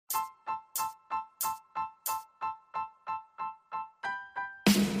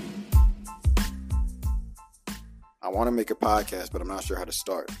want to make a podcast, but I'm not sure how to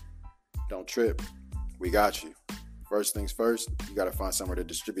start. Don't trip. We got you. First things first, you got to find somewhere to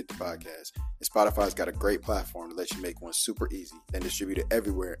distribute the podcast. And Spotify's got a great platform to let you make one super easy, then distribute it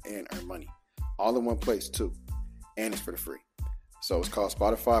everywhere and earn money. All in one place, too. And it's for the free. So it's called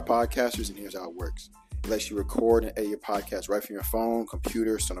Spotify Podcasters, and here's how it works. It lets you record and edit your podcast right from your phone,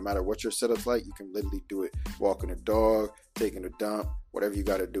 computer, so no matter what your setup's like, you can literally do it walking a dog, taking a dump, whatever you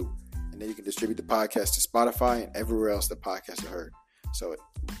got to do. And then you can distribute the podcast to Spotify and everywhere else the podcast is heard. So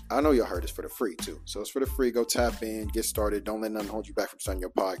I know y'all heard it's for the free, too. So it's for the free. Go tap in, get started. Don't let nothing hold you back from starting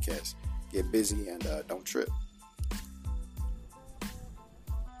your podcast. Get busy and don't trip.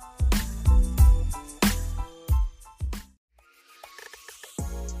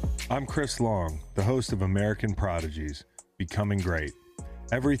 I'm Chris Long, the host of American Prodigies, Becoming Great.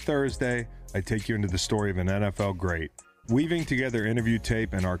 Every Thursday, I take you into the story of an NFL great. Weaving together interview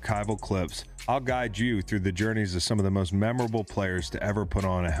tape and archival clips, I'll guide you through the journeys of some of the most memorable players to ever put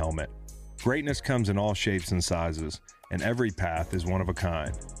on a helmet. Greatness comes in all shapes and sizes, and every path is one of a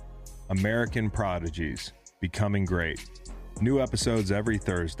kind. American Prodigies, Becoming Great. New episodes every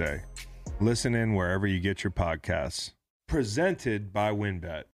Thursday. Listen in wherever you get your podcasts. Presented by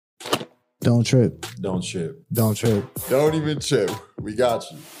WinBet. Don't trip. Don't trip. Don't trip. Don't even trip. We got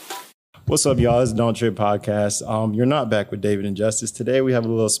you. What's up, y'all? It's Don't Trip Podcast. You're not back with David and Justice. Today we have a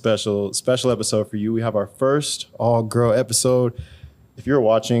little special episode for you. We have our first all-girl episode. If you're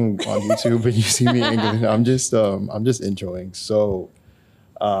watching on YouTube and you see me English, I'm just enjoying. So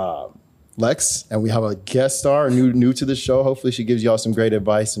Lex, and we have a guest star, new to the show. Hopefully she gives y'all some great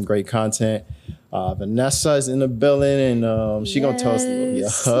advice, some great content. Vanessa is in the building, and she gonna tell us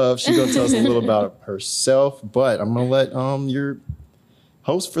a little about herself. But I'm gonna let your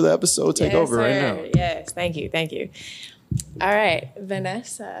host for the episode take over right now. Yes, thank you. All right,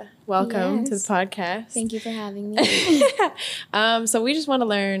 Vanessa, welcome to the podcast. Thank you for having me. So we just want to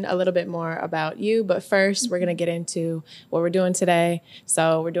learn a little bit more about you, but first we're going to get into what we're doing today.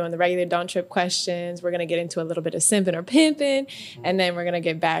 So we're doing the regular Don't Trip questions. We're going to get into a little bit of simping or pimping, and then we're going to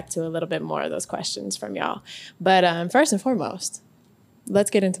get back to a little bit more of those questions from y'all. But first and foremost,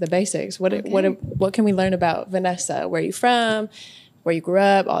 let's get into the basics. What can we learn about Vanessa? Where are you from? Where you grew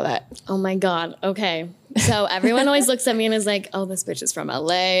up? All that. Oh my God. Okay. So everyone always looks at me and is like, oh, this bitch is from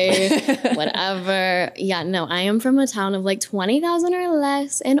LA, whatever. Yeah, no, I am from a town of like 20,000 or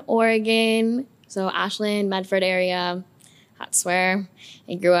less in Oregon. So Ashland, Medford area. That's where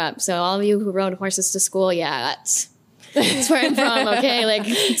I grew up. So all of you who rode horses to school, yeah, that's where I'm from. Okay. Like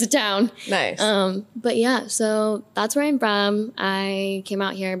it's a town. Nice. But yeah, so that's where I'm from. I came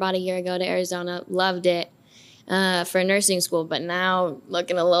out here about a year ago to Arizona. Loved it. For nursing school, but now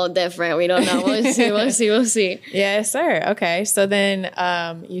looking a little different. We don't know. We'll see. Yes, sir. Okay. So then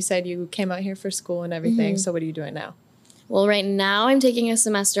you said you came out here for school and everything. Mm-hmm. So what are you doing now? Well, right now I'm taking a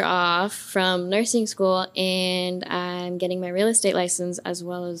semester off from nursing school and I'm getting my real estate license as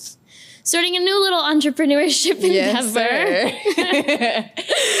well as starting a new little entrepreneurship endeavor.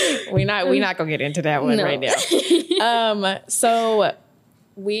 We're not going to get into that one right now. So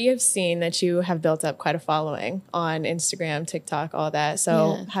we have seen that you have built up quite a following on Instagram, TikTok, all that.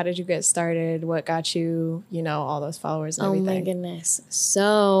 So How did you get started? What got you, all those followers and everything? Oh my goodness.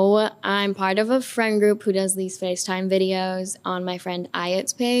 So I'm part of a friend group who does these FaceTime videos on my friend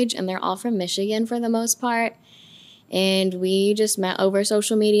ICK page, and they're all from Michigan for the most part. And we just met over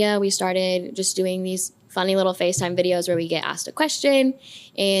social media. We started just doing these funny little FaceTime videos where we get asked a question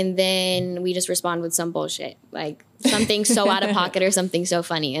and then we just respond with some bullshit, like something so out of pocket or something so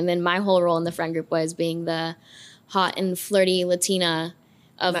funny. And then my whole role in the friend group was being the hot and flirty Latina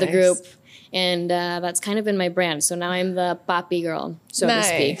of the group. And that's kind of been my brand. So now I'm the papi girl, so to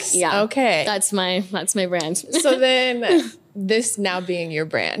speak. Yeah. Okay. That's my brand. So then this now being your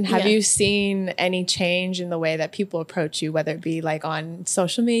brand, have you seen any change in the way that people approach you, whether it be like on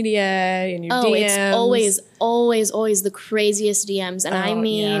social media, in your DMs? It's always the craziest DMs. And I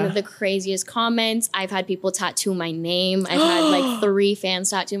mean the craziest comments. I've had people tattoo my name. I've had like 3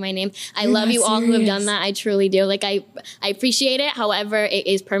 fans tattoo my name. I love you all who have done that. I truly do. Like I appreciate it. However, it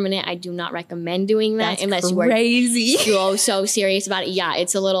is permanent. I do not recommend doing that unless you are so serious about it. Yeah,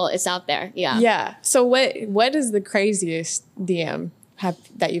 it's out there. Yeah. Yeah. So what is the craziest DM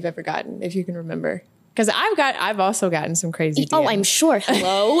that you've ever gotten, if you can remember? Because I've also gotten some crazy DMs. Oh, I'm sure.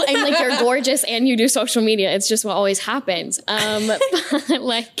 Hello. I'm like, you're gorgeous and you do social media. It's just what always happens. But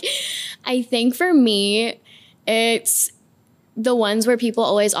like, I think for me, it's the ones where people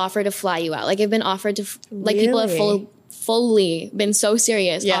always offer to fly you out. Like I've been offered to, like people have fully been so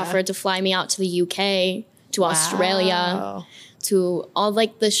serious, offered to fly me out to the UK, to Australia. to all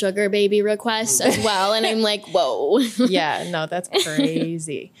like the sugar baby requests as well. And I'm like, whoa. Yeah, no, that's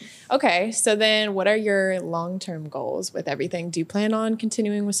crazy. Okay, so then what are your long-term goals with everything? Do you plan on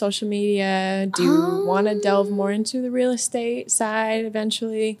continuing with social media? Do you want to delve more into the real estate side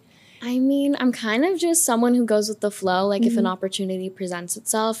eventually? I mean, I'm kind of just someone who goes with the flow. Like if an opportunity presents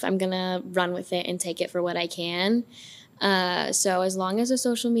itself, I'm going to run with it and take it for what I can. So as long as the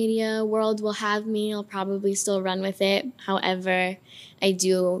social media world will have me, I'll probably still run with it. However, I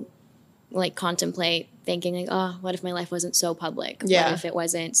do like contemplate thinking like, oh, what if my life wasn't so public? Yeah. What if it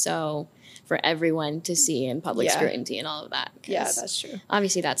wasn't so for everyone to see in public scrutiny and all of that? Yeah, that's true.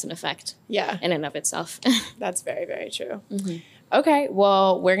 Obviously, that's an effect in and of itself. That's very, very true. Okay,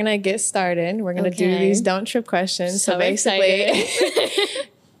 well, we're going to get started. We're going to do these don't trip questions. So basically,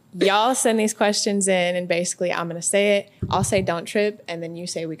 y'all send these questions in, and basically I'm going to say it. I'll say don't trip, and then you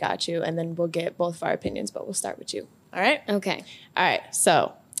say we got you, and then we'll get both of our opinions, but we'll start with you. All right? Okay. All right,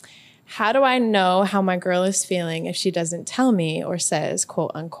 so how do I know how my girl is feeling if she doesn't tell me or says,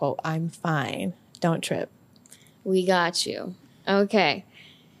 quote, unquote, I'm fine? Don't trip. We got you. Okay.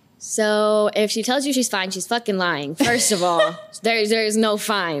 So if she tells you she's fine, she's fucking lying. First of all, there is no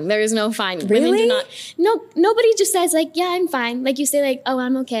fine. There is no fine. Really? Women do not. Nobody just says like, yeah, I'm fine. Like you say like, oh,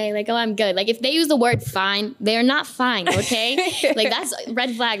 I'm okay. Like, oh, I'm good. Like if they use the word fine, they're not fine. Okay. Like that's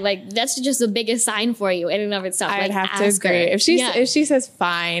red flag. Like that's just the biggest sign for you in and of itself. I'd like, have to agree. her. If she says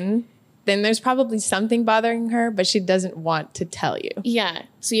fine, then there's probably something bothering her, but she doesn't want to tell you. Yeah.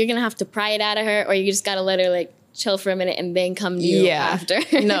 So you're going to have to pry it out of her, or you just got to let her like chill for a minute and then come to you after.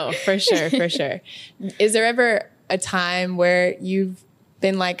 No, for sure, for sure. Is there ever a time where you've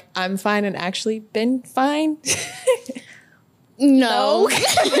been like, I'm fine, and actually been fine? No.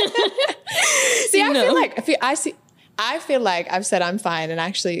 See, I feel like I've said I'm fine and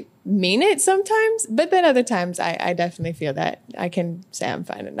actually mean it sometimes, but then other times I definitely feel that I can say I'm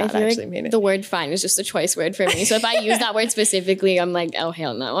fine and not actually mean it. The word fine is just a choice word for me. So if I use that word specifically, I'm like, oh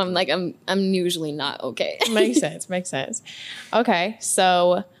hell no. I'm like, I'm usually not okay. Makes sense. Okay,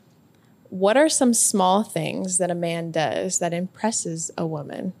 so what are some small things that a man does that impresses a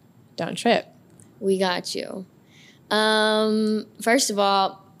woman? Don't trip. We got you. First of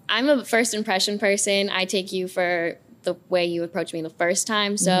all, I'm a first impression person. I take you for the way you approach me the first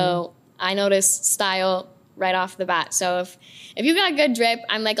time. So I notice style right off the bat. So if you got good drip,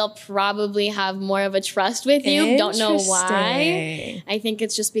 I'm like, I'll probably have more of a trust with you. Don't know why. I think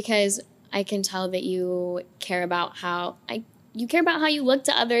it's just because I can tell that you care about how you look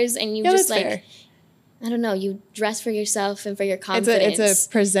to others, and you just like, fair. I don't know, you dress for yourself and for your confidence. It's a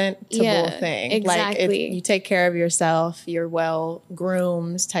presentable thing. Exactly. Like you take care of yourself, you're well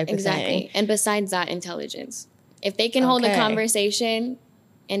groomed type of thing. Exactly. And besides that, intelligence. If they can hold a conversation,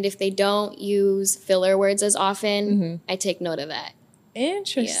 and if they don't use filler words as often, I take note of that.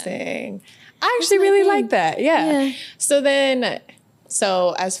 Interesting. Yeah. I actually really like that. Yeah.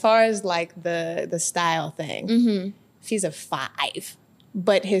 So as far as like the style thing, if he's a 5,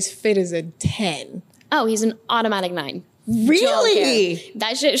 but his fit is a 10. Oh, he's an automatic 9. Really?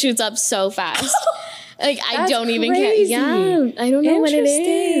 That shit shoots up so fast. Like, I don't crazy. even care. Yeah, I don't know what it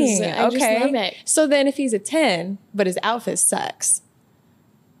is. I just love it. So then if he's a 10, but his outfit sucks,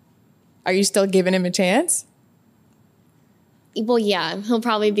 are you still giving him a chance? Well, yeah. He'll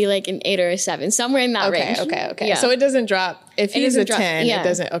probably be like an 8 or a 7, somewhere in that range. Okay. Yeah. So it doesn't drop. If he's a 10, it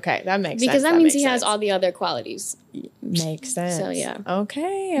doesn't. Okay, that makes sense. Because that means he has all the other qualities. Makes sense. So, yeah.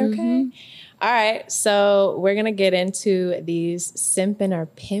 Okay. All right, so we're going to get into these simping or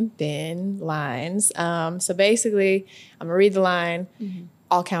pimping lines. So basically, I'm going to read the line.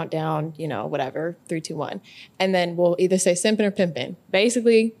 I'll count down, whatever, 3, 2, 1. And then we'll either say simping or pimping.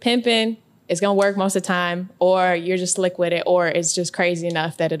 Basically, pimping is going to work most of the time, or you're just slick with it, or it's just crazy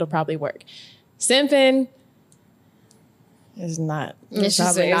enough that it'll probably work. Simping is not. It's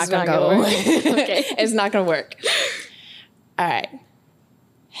probably not going to go. Okay. It's not going to work. All right.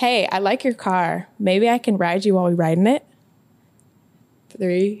 Hey, I like your car. Maybe I can ride you while we ride in it.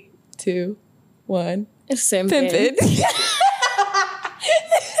 3, 2, 1. Pimpin'.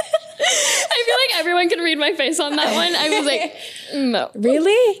 I feel like everyone could read my face on that one. I was like, no.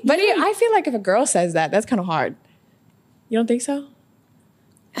 Really? But I feel like if a girl says that, that's kind of hard. You don't think so?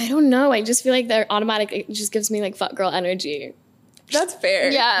 I don't know. I just feel like they're automatic. It just gives me like fuck girl energy. That's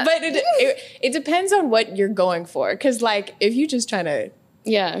fair. Yeah. But it depends on what you're going for. Because like if you just trying to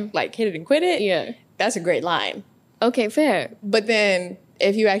like hit it and quit it, that's a great line. Okay, fair. But then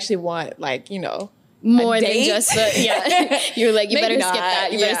if you actually want like, more than just you're like, you better skip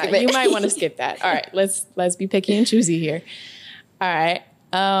that. You might want to skip that. All right, let's be picky and choosy here. All right.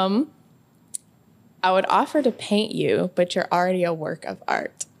 I would offer to paint you, but you're already a work of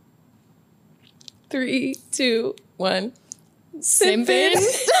art. 3, 2, 1. Simping.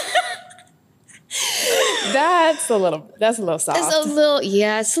 That's a little soft. It's a little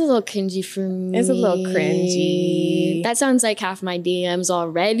cringy for me. It's a little cringy. That sounds like half my DMs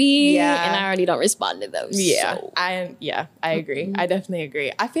already. Yeah. And I already don't respond to those. Yeah. So. I agree. I definitely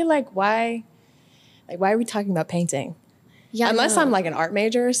agree. I feel like why are we talking about painting? Yeah. Unless I'm like an art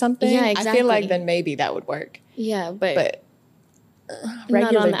major or something. Yeah, I feel exactly. like then maybe that would work. Yeah, but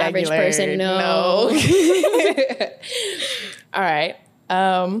Regular, not on the average person, no. All right.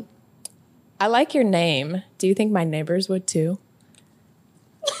 I like your name. Do you think my neighbors would too?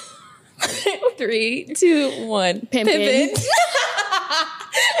 3, 2, 1. Pimpin'.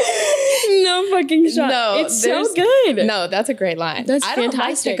 No fucking shot. No, it's so good. No, that's a great line. That's I don't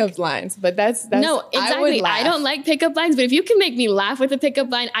fantastic. like pickup lines, but that's no, exactly. I don't like pickup lines, but if you can make me laugh with a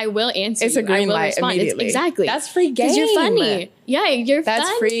pickup line, I will answer. It's a green light immediately. Exactly. That's free game. Because you're funny. Yeah, you're funny.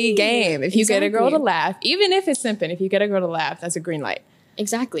 That's free game. If you get a girl to laugh, even if it's simping, if you get a girl to laugh, that's a green light.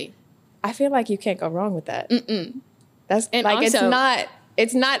 Exactly. I feel like you can't go wrong with that. That's and like also,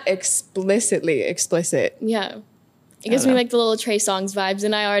 it's not explicitly explicit. Yeah. It gives me like the little Trey Songz vibes,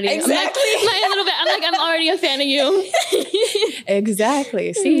 and I already exactly. I'm already a fan of you.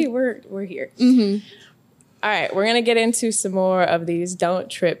 Exactly. See, we're here. Mm-hmm. All right, we're gonna get into some more of these don't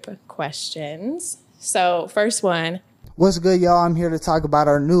trip questions. So first one. What's good, y'all? I'm here to talk about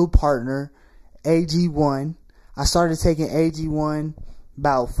our new partner, AG1. I started taking AG1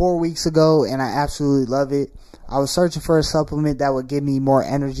 about 4 weeks ago, and I absolutely love it. I was searching for a supplement that would give me more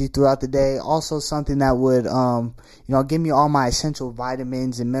energy throughout the day. Also something that would, give me all my essential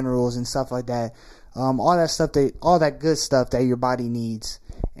vitamins and minerals and stuff like that. All that good stuff that your body needs.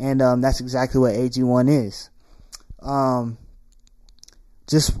 And, that's exactly what AG1 is.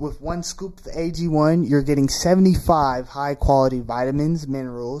 Just with one scoop of AG1, you're getting 75 high quality vitamins,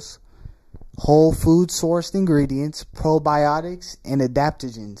 minerals, whole food sourced ingredients, probiotics, and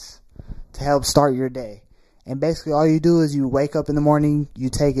adaptogens to help start your day. And basically all you do is you wake up in the morning, you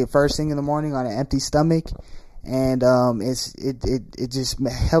take it first thing in the morning on an empty stomach, and it just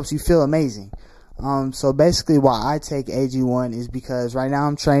helps you feel amazing. So basically why I take AG1 is because right now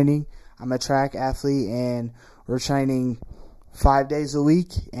I'm training. I'm a track athlete, and we're training 5 days a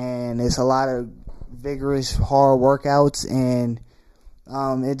week, and it's a lot of vigorous, hard workouts, and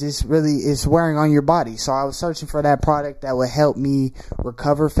it just really is wearing on your body. So I was searching for that product that would help me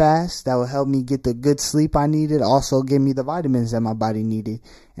recover fast, that would help me get the good sleep I needed, also give me the vitamins that my body needed.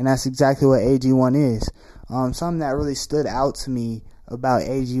 And that's exactly what AG1 is. Something that really stood out to me about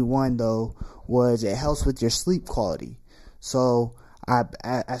AG1 though was it helps with your sleep quality. So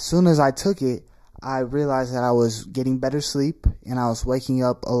as soon as I took it, I realized that I was getting better sleep, and I was waking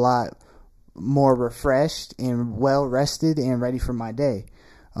up a lot more refreshed and well rested and ready for my day.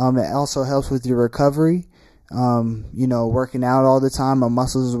 It also helps with your recovery. Working out all the time, my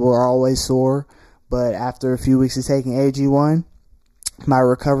muscles were always sore, but after a few weeks of taking AG1, my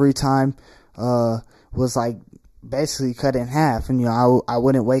recovery time was like basically cut in half. And I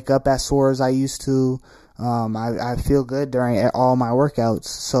wouldn't wake up as sore as I used to. I feel good during all my workouts.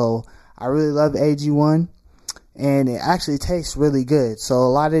 So I really love AG1. And it actually tastes really good. So a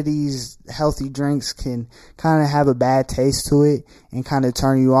lot of these healthy drinks can kind of have a bad taste to it and kind of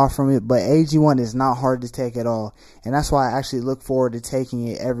turn you off from it. But AG1 is not hard to take at all. And that's why I actually look forward to taking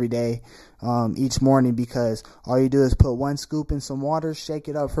it every day, each morning, because all you do is put one scoop in some water, shake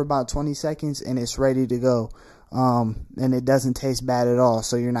it up for about 20 seconds, and it's ready to go. And it doesn't taste bad at all.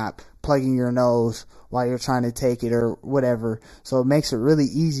 So you're not plugging your nose while you're trying to take it or whatever. So it makes it really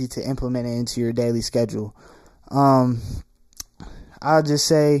easy to implement it into your daily schedule. I'll just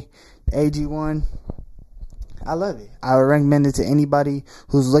say AG1, I love it. I would recommend it to anybody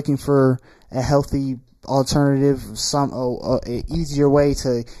who's looking for a healthy alternative, an easier way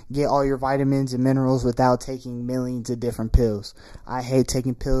to get all your vitamins and minerals without taking millions of different pills. I hate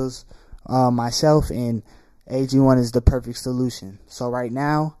taking pills myself, and AG1 is the perfect solution. So right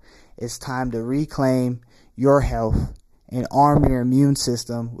now, it's time to reclaim your health and arm your immune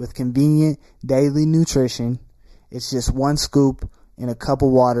system with convenient daily nutrition. It's just one scoop in a cup of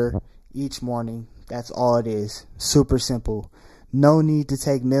water each morning. That's all it is. Super simple. No need to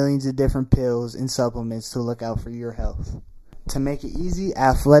take millions of different pills and supplements to look out for your health. To make it easy,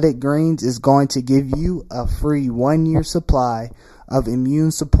 Athletic Greens is going to give you a free 1-year supply of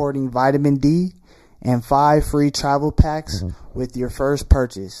immune-supporting vitamin D and 5 free travel packs with your first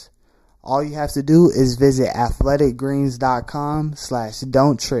purchase. All you have to do is visit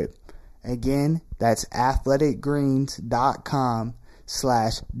athleticgreens.com/don'ttrip. Again, that's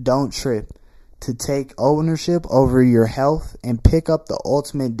athleticgreens.com/don'ttrip. to take ownership over your health and pick up the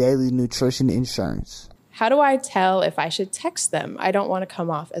ultimate daily nutrition insurance. How do I tell if I should text them? I don't want to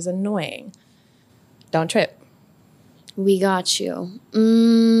come off as annoying. Don't trip. We got you.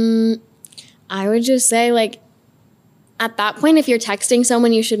 I would just say, like, at that point, if you're texting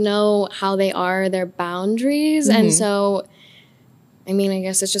someone, you should know how they are, their boundaries. And so, I mean, I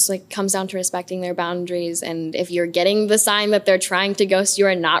guess it's just like comes down to respecting their boundaries. And if you're getting the sign that they're trying to ghost you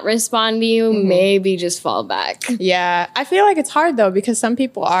or not respond to you, maybe just fall back. Yeah, I feel like it's hard though, because some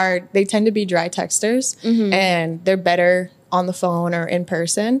people they tend to be dry texters and they're better on the phone or in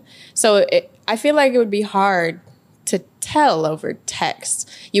person. So I feel like it would be hard to tell over text.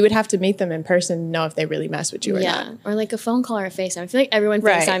 You would have to meet them in person to know if they really mess with you or not. Or like a phone call or a FaceTime. I feel like everyone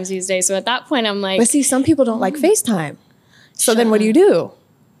FaceTimes these days. So at that point, I'm like... But see, some people don't like FaceTime. So then what do you do?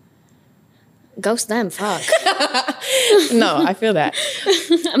 Ghost them, fuck. No, I feel that.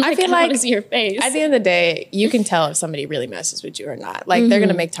 I feel like, see your face. At the end of the day, you can tell if somebody really messes with you or not. Like, they're going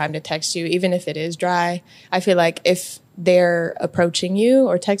to make time to text you, even if it is dry. I feel like if they're approaching you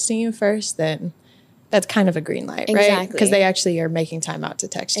or texting you first, then that's kind of a green light, right? Exactly. Because they actually are making time out to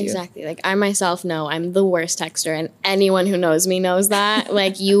text you. Exactly. Like, I myself know I'm the worst texter, and anyone who knows me knows that.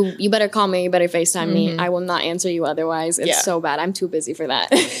 Like, you better call me, you better FaceTime me. I will not answer you otherwise. It's so bad. I'm too busy for that.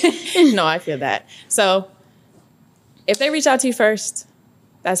 No, I feel that. So if they reach out to you first,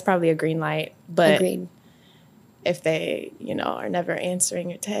 that's probably a green light. But Agreed. if they, are never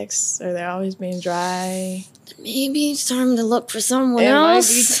answering your texts or they're always being dry, maybe it's time to look for someone it else.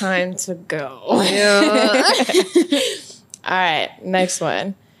 might be time to go. Yeah. All right, next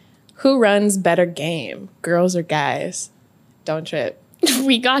one. Who runs better game, girls or guys? Don't trip.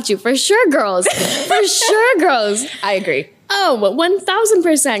 We got you. For sure, girls. For sure, girls. I agree. Oh,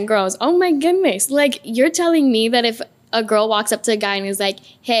 1,000% girls. Oh my goodness. Like, you're telling me that if a girl walks up to a guy and is like,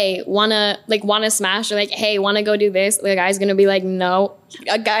 hey, wanna smash? Or like, hey, wanna go do this? The guy's gonna be like, no.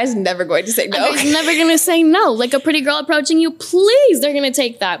 A guy's never going to say no. A guy's never gonna say no. Like, a pretty girl approaching you, please, they're gonna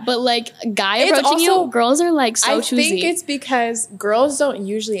take that. But like, a guy approaching you, girls are like so choosy. I think it's because girls don't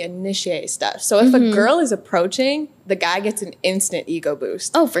usually initiate stuff. So if a girl is approaching, the guy gets an instant ego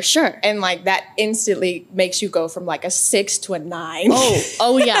boost. Oh, for sure. And like that instantly makes you go from like a 6 to a 9.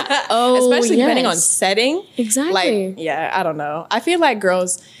 Oh yeah. Oh, especially depending on setting. Exactly. Like, yeah, I don't know. I feel like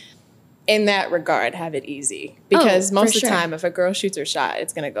girls in that regard have it easy because most of the time, if a girl shoots her shot,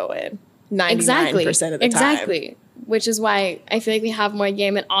 it's gonna go in 99% of the time. Exactly. Which is why I feel like we have more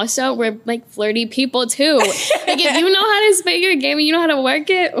game, and also we're like flirty people too. Like, if you know how to spit your game and you know how to work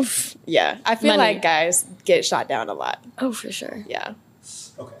it, oof, yeah, I feel like guys get shot down a lot. Oh, for sure. Yeah.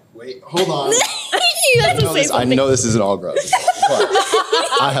 Okay, wait, hold on. You have to say something. I know this isn't all girls, but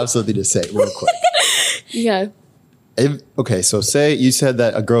I have something to say real quick. Yeah. Okay, so say you said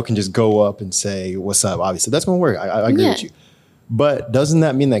that a girl can just go up and say, what's up? Obviously, that's going to work. I agree with you. But doesn't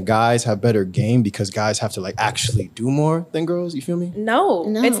that mean that guys have better game because guys have to like actually do more than girls? You feel me? No.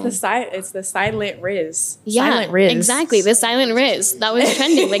 It's the silent Riz. Yeah, silent Riz. Exactly. The silent Riz. That was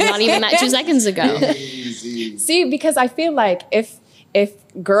trending like not even that 2 seconds ago. See, because I feel like if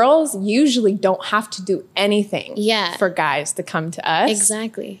girls usually don't have to do anything for guys to come to us.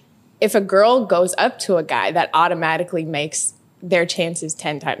 Exactly. If a girl goes up to a guy, that automatically makes their chances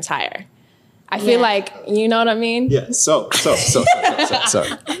 10 times higher. I feel like, you know what I mean? Yeah. So.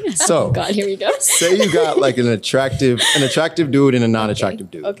 Oh God, here we go. Say you got like an attractive dude and a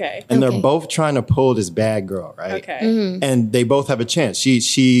non-attractive dude. Okay. And they're both trying to pull this bad girl, right? Okay. And they both have a chance.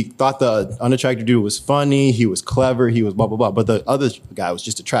 She thought the unattractive dude was funny, he was clever, he was blah, blah, blah. But the other guy was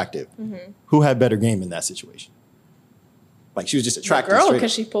just attractive. Who had better game in that situation? Like, she was just attractive. The girl,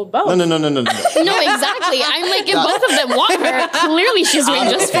 because she pulled both. No. No, exactly. I'm like, if both of them want her, clearly she's doing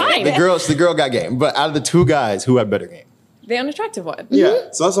just fine. The girl got game. But out of the 2 guys, who had better game? The unattractive one.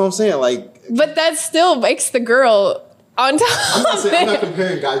 Yeah. So that's what I'm saying. Like, but that still makes the girl on top. I'm not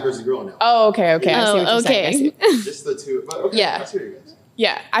comparing guys versus girl now. Oh, okay. I see what you're saying. Just the 2. But okay, Yeah. I see what you're saying.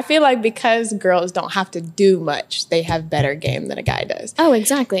 Yeah, I feel like because girls don't have to do much, they have better game than a guy does. Oh,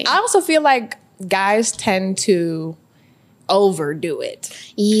 exactly. I also feel like guys tend to overdo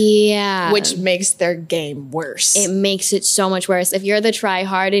it. Yeah. Which makes their game worse. It makes it so much worse. If you're the try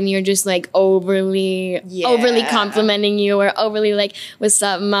hard and you're just like overly complimenting you or overly like, what's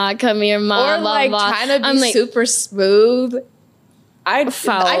up, ma? Come here, ma. Or blah, like blah. trying to be super smooth. I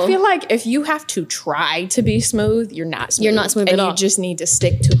Foul. feel like if you have to try to be smooth, you're not smooth. You're not smooth and at all. You just need to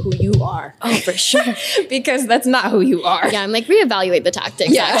stick to who you are. Oh, for sure. Because that's not who you are. Yeah, I'm like, reevaluate the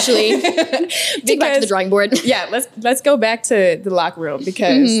tactics, actually. Take back to the drawing board. Yeah, let's go back to the locker room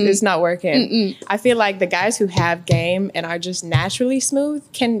because it's not working. I feel like the guys who have game and are just naturally smooth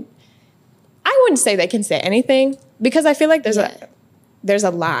I wouldn't say they can say anything because I feel like there's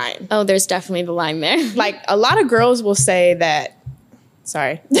a line. Oh, there's definitely the line there. Like a lot of girls will say that,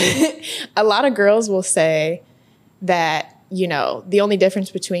 a lot of girls will say that, you know, the only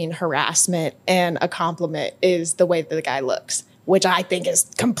difference between harassment and a compliment is the way that the guy looks, which I think is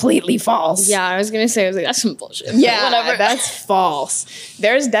completely false. Yeah, I was going to say, that's some bullshit. Yeah, whatever. That's false.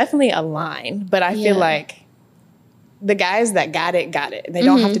 There's definitely a line, but I feel like the guys that got it. They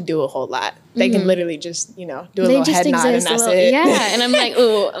don't have to do a whole lot. They can literally just, you know, do a little head nod and that's it. Yeah, and I'm like,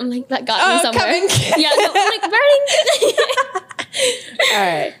 that got me somewhere. Yeah, no, I'm like, burning. All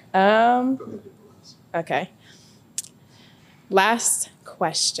right. Okay. Last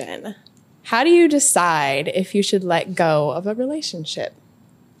question. How do you decide if you should let go of a relationship?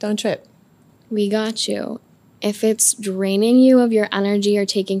 Don't trip. We got you. If it's draining you of your energy or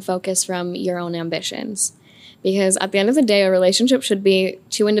taking focus from your own ambitions. Because at the end of the day, a relationship should be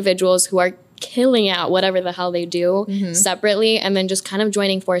two individuals who are killing out whatever the hell they do separately and then just kind of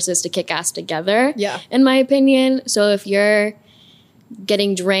joining forces to kick ass together, in my opinion. So if you're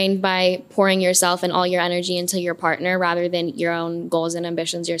getting drained by pouring yourself and all your energy into your partner rather than your own goals and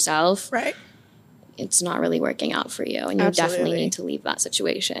ambitions yourself, right, it's not really working out for you. And you definitely need to leave that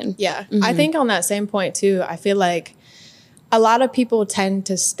situation. Yeah. I think on that same point too, I feel like a lot of people tend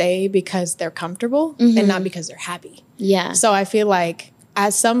to stay because they're comfortable and not because they're happy. Yeah. So I feel like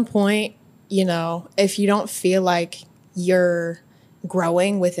at some point, you know, if you don't feel like you're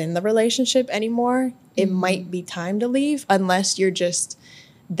growing within the relationship anymore, it might be time to leave unless you're just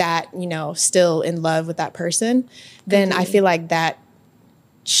that, you know, still in love with that person. Then I feel like that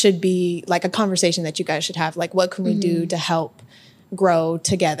should be like a conversation that you guys should have. Like, what can we do to help grow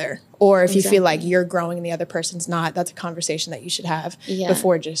together? Or if you feel like you're growing and the other person's not, that's a conversation that you should have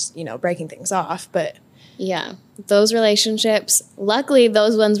before just, you know, breaking things off. But yeah, those relationships, luckily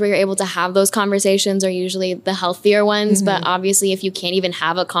those ones where you're able to have those conversations are usually the healthier ones. But obviously if you can't even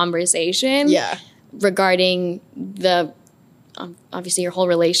have a conversation regarding the, obviously your whole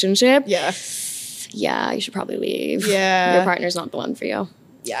relationship. Yeah, you should probably leave. Yeah. Your partner's not the one for you.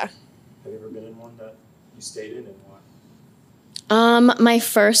 Yeah. Have you ever been in one that you stayed in and why? My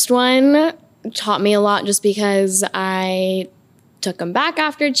first one taught me a lot just because I took him back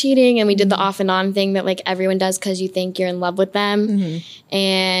after cheating and we did the off and on thing that like everyone does because you think you're in love with them.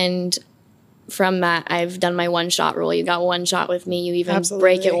 And from that, I've done my one shot rule. You got one shot with me. You even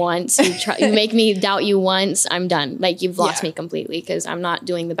break it once. You make me doubt you once. I'm done. Like you've lost me completely because I'm not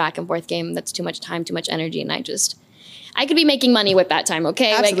doing the back and forth game. That's too much time, too much energy. And I could be making money with that time,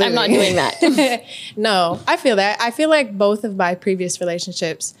 okay? Absolutely. Like, I'm not doing that. No, I feel that. I feel like both of my previous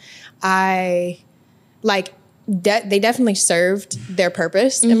relationships, they definitely served their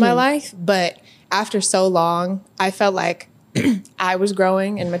purpose in my life. But after so long, I felt like I was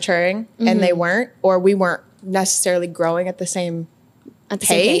growing and maturing and they weren't, or we weren't necessarily growing at the same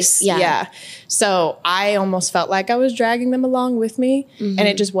pace. Yeah. So I almost felt like I was dragging them along with me and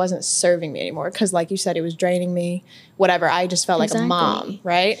it just wasn't serving me anymore. Cause like you said, it was draining me, whatever. I just felt like a mom,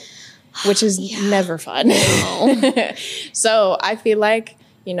 right? Which is never fun. No. So I feel like,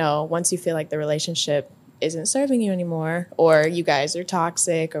 you know, once you feel like the relationship isn't serving you anymore or you guys are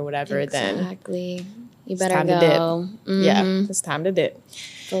toxic or whatever, then you better go. Yeah, it's time to dip.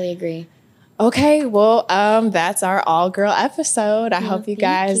 Fully agree. Okay, well, that's our all-girl episode. I hope you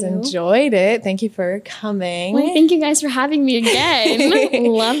guys enjoyed it. Thank you for coming. Well, thank you guys for having me again.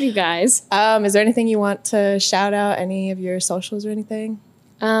 Love you guys. Is there anything you want to shout out? Any of your socials or anything?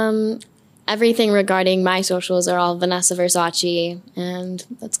 Everything regarding my socials are all Vanessa Versace, and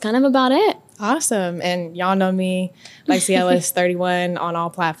that's kind of about it. Awesome. And y'all know me, Lexi Ellis 31 on all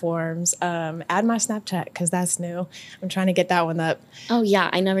platforms. Add my Snapchat because that's new. I'm trying to get that one up. Oh,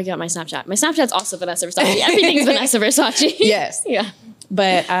 yeah. I never got my Snapchat. My Snapchat's also Vanessa Versace. Everything's Vanessa Versace. Yes. Yeah.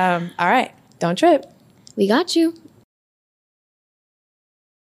 But all right. Don't trip. We got you.